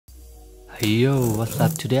Yo, what's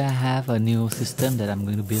up? Today I have a new system that I'm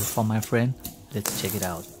going to build for my friend. Let's check it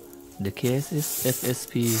out. The case is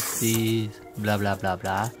SSPC blah blah blah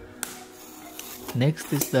blah.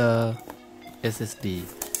 Next is the SSD.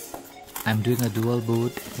 I'm doing a dual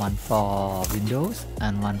boot, one for Windows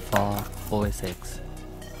and one for OS X.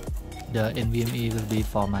 The NVMe will be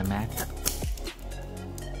for my Mac.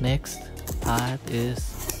 Next part is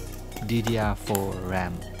DDR4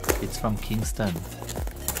 RAM. It's from Kingston.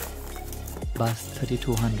 Bus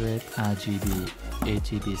 3200 RGB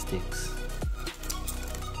 8GB sticks.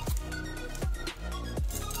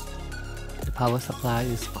 The power supply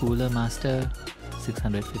is Cooler Master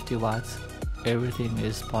 650 watts. Everything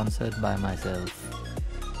is sponsored by myself.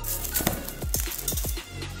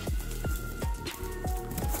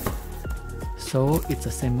 So it's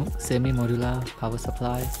a semi-modular power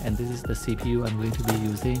supply, and this is the CPU I'm going to be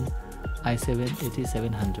using,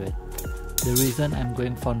 i7-8700. The reason I'm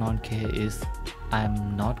going for non-K is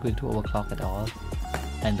I'm not going to overclock at all,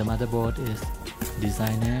 and the motherboard is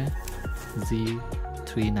DESIGNARE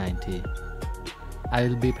Z390. I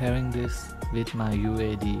will be pairing this with my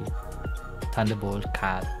UAD Thunderbolt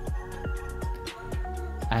card.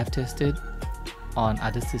 I have tested on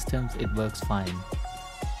other systems, it works fine.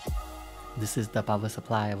 This is the power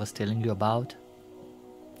supply I was telling you about.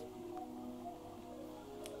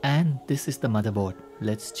 And this is the motherboard.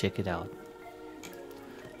 Let's check it out.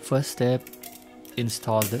 First step,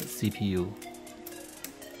 install the CPU.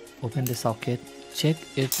 Open the socket, check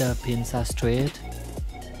if the pins are straight.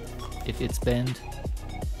 If it's bent,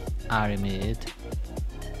 RMA it.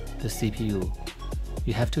 The CPU.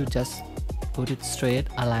 You have to just put it straight,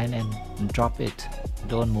 align and drop it.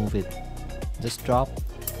 Don't move it. Just drop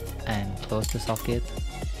and close the socket.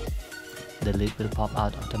 The lid will pop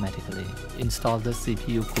out automatically. Install the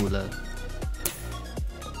CPU cooler.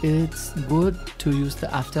 It's good to use the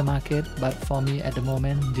aftermarket, but for me at the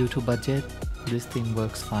moment, due to budget, this thing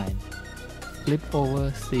works fine. Flip over,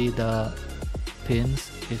 see the pins.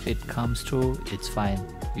 If it comes through, it's fine.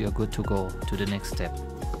 You're good to go to the next step.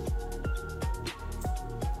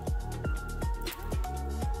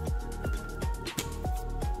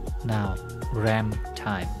 Now, RAM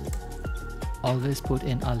time. Always put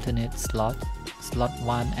in alternate slot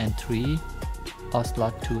 1 and 3 or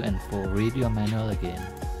slot 2 and 4. Read your manual again.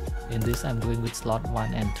 In this I'm going with slot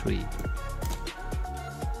 1 and 3.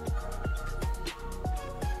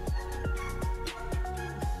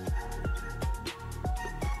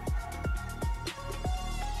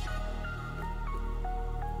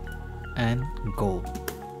 And go.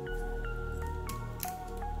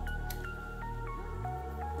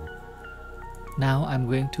 Now I'm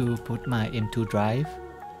going to put my M2 drive.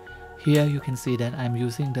 Here you can see that I'm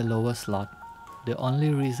using the lower slot. The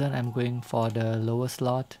only reason I'm going for the lower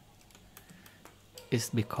slot is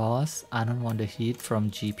because I don't want the heat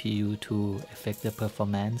from GPU to affect the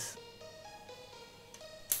performance.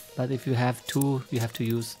 But if you have two, you have to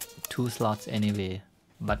use 2 slots anyway.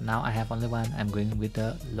 But now I have only one, I'm going with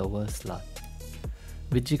the lower slot.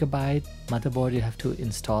 With Gigabyte motherboard, you have to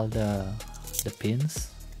install the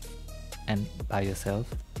pins and by yourself.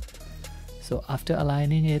 So after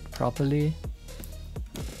aligning it properly,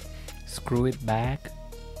 screw it back.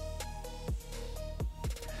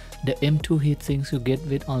 The M2 heatsinks you get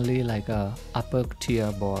with only like a upper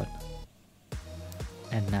tier board.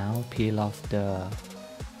 And now peel off the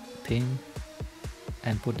thing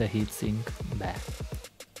and put the heatsink back.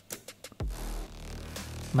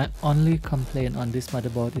 My only complaint on this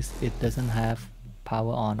motherboard is it doesn't have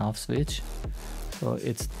power on off switch. So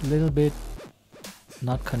it's a little bit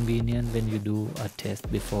not convenient when you do a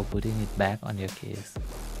test before putting it back on your case.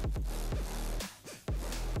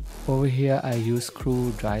 Over here I use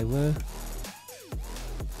screwdriver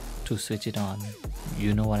to switch it on.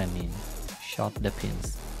 You know what I mean. Short the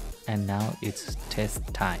pins. And now it's test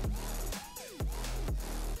time.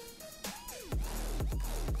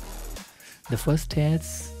 The first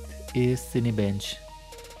test is Cinebench.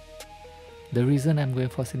 The reason I'm going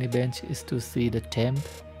for Cinebench is to see the temp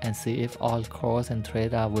and see if all cores and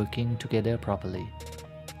threads are working together properly.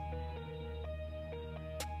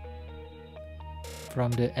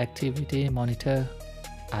 From the activity monitor,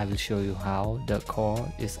 I will show you how the core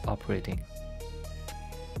is operating.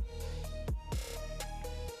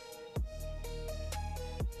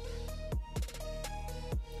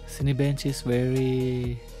 Cinebench is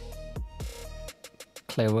very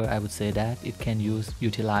clever, I would say that. It can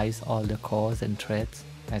utilize all the cores and threads,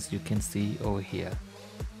 as you can see over here.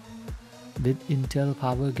 With Intel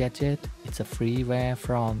Power Gadget, it's a freeware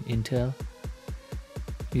from Intel.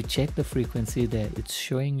 You check the frequency there, it's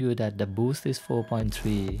showing you that the boost is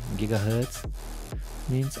 4.3 gigahertz,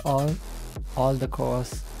 means all the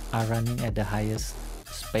cores are running at the highest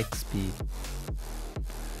spec speed.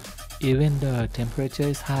 Even the temperature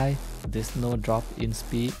is high, there's no drop in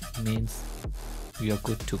speed, means you're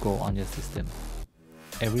good to go on your system.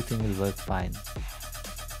 Everything will work fine.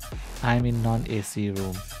 I'm in non-AC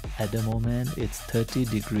room. At the moment it's 30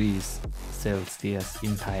 degrees Celsius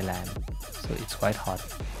in Thailand, so it's quite hot.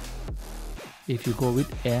 If you go with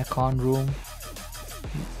aircon room,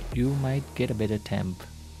 you might get a better temp.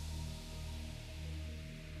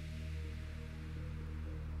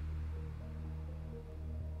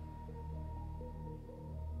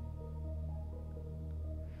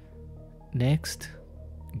 Next,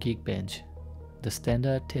 Geekbench, the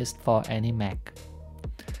standard test for any Mac.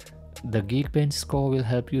 The Geekbench score will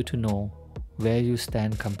help you to know where you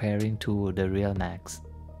stand comparing to the real Macs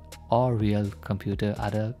or real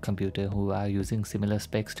other computer who are using similar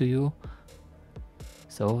specs to you.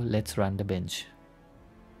 So let's run the bench.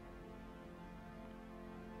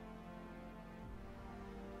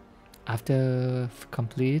 After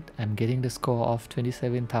complete, I'm getting the score of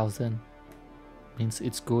 27,000. Means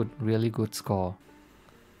it's good, really good score.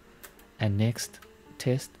 And next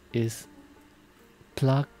test is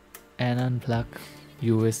plug and unplug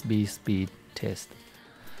USB speed test.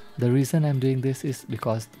 The reason I'm doing this is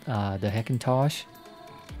because the Hackintosh,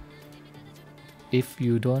 if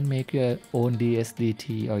you don't make your own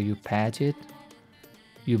DSDT or you patch it,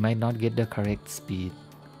 you might not get the correct speed.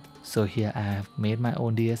 So here I have made my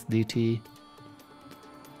own DSDT,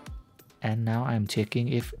 and now I'm checking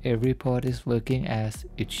if every port is working as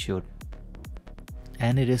it should,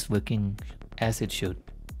 and it is working as it should.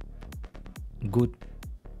 Good.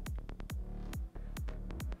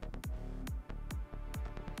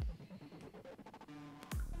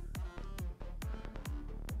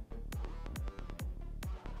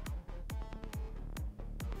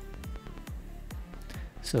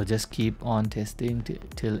 So just keep on testing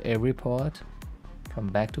till every port, from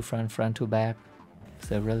back to front, front to back,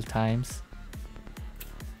 several times.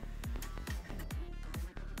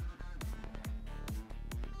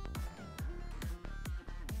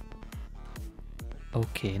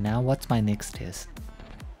 Okay, now what's my next test?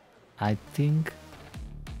 I think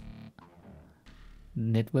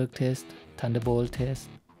network test, Thunderbolt test.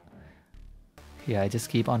 Here I just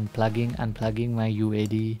keep on unplugging my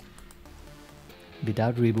UAD.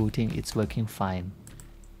 Without rebooting, it's working fine.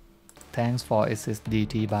 Thanks for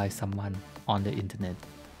SSDT by someone on the internet.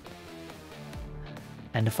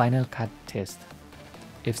 And the final cut test,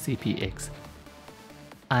 FCPX.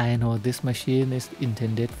 I know this machine is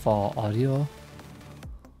intended for audio.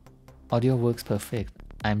 Audio works perfect.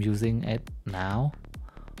 I'm using it now.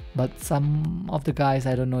 But some of the guys,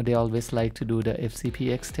 I don't know, they always like to do the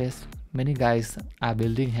FCPX test. Many guys are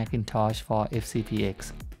building Hackintosh for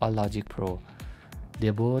FCPX or Logic Pro. They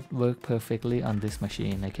both work perfectly on this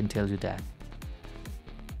machine, I can tell you that.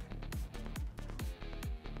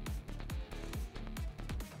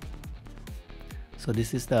 So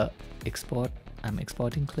this is the export. I'm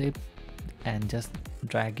exporting clip and just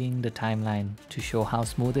dragging the timeline to show how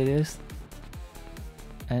smooth it is.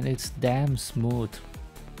 And it's damn smooth,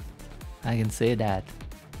 I can say that.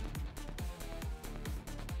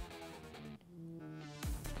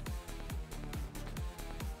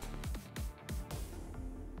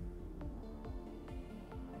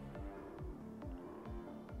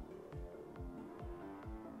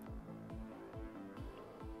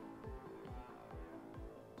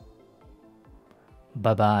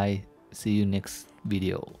 Bye bye. See you next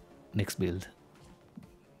video, next build.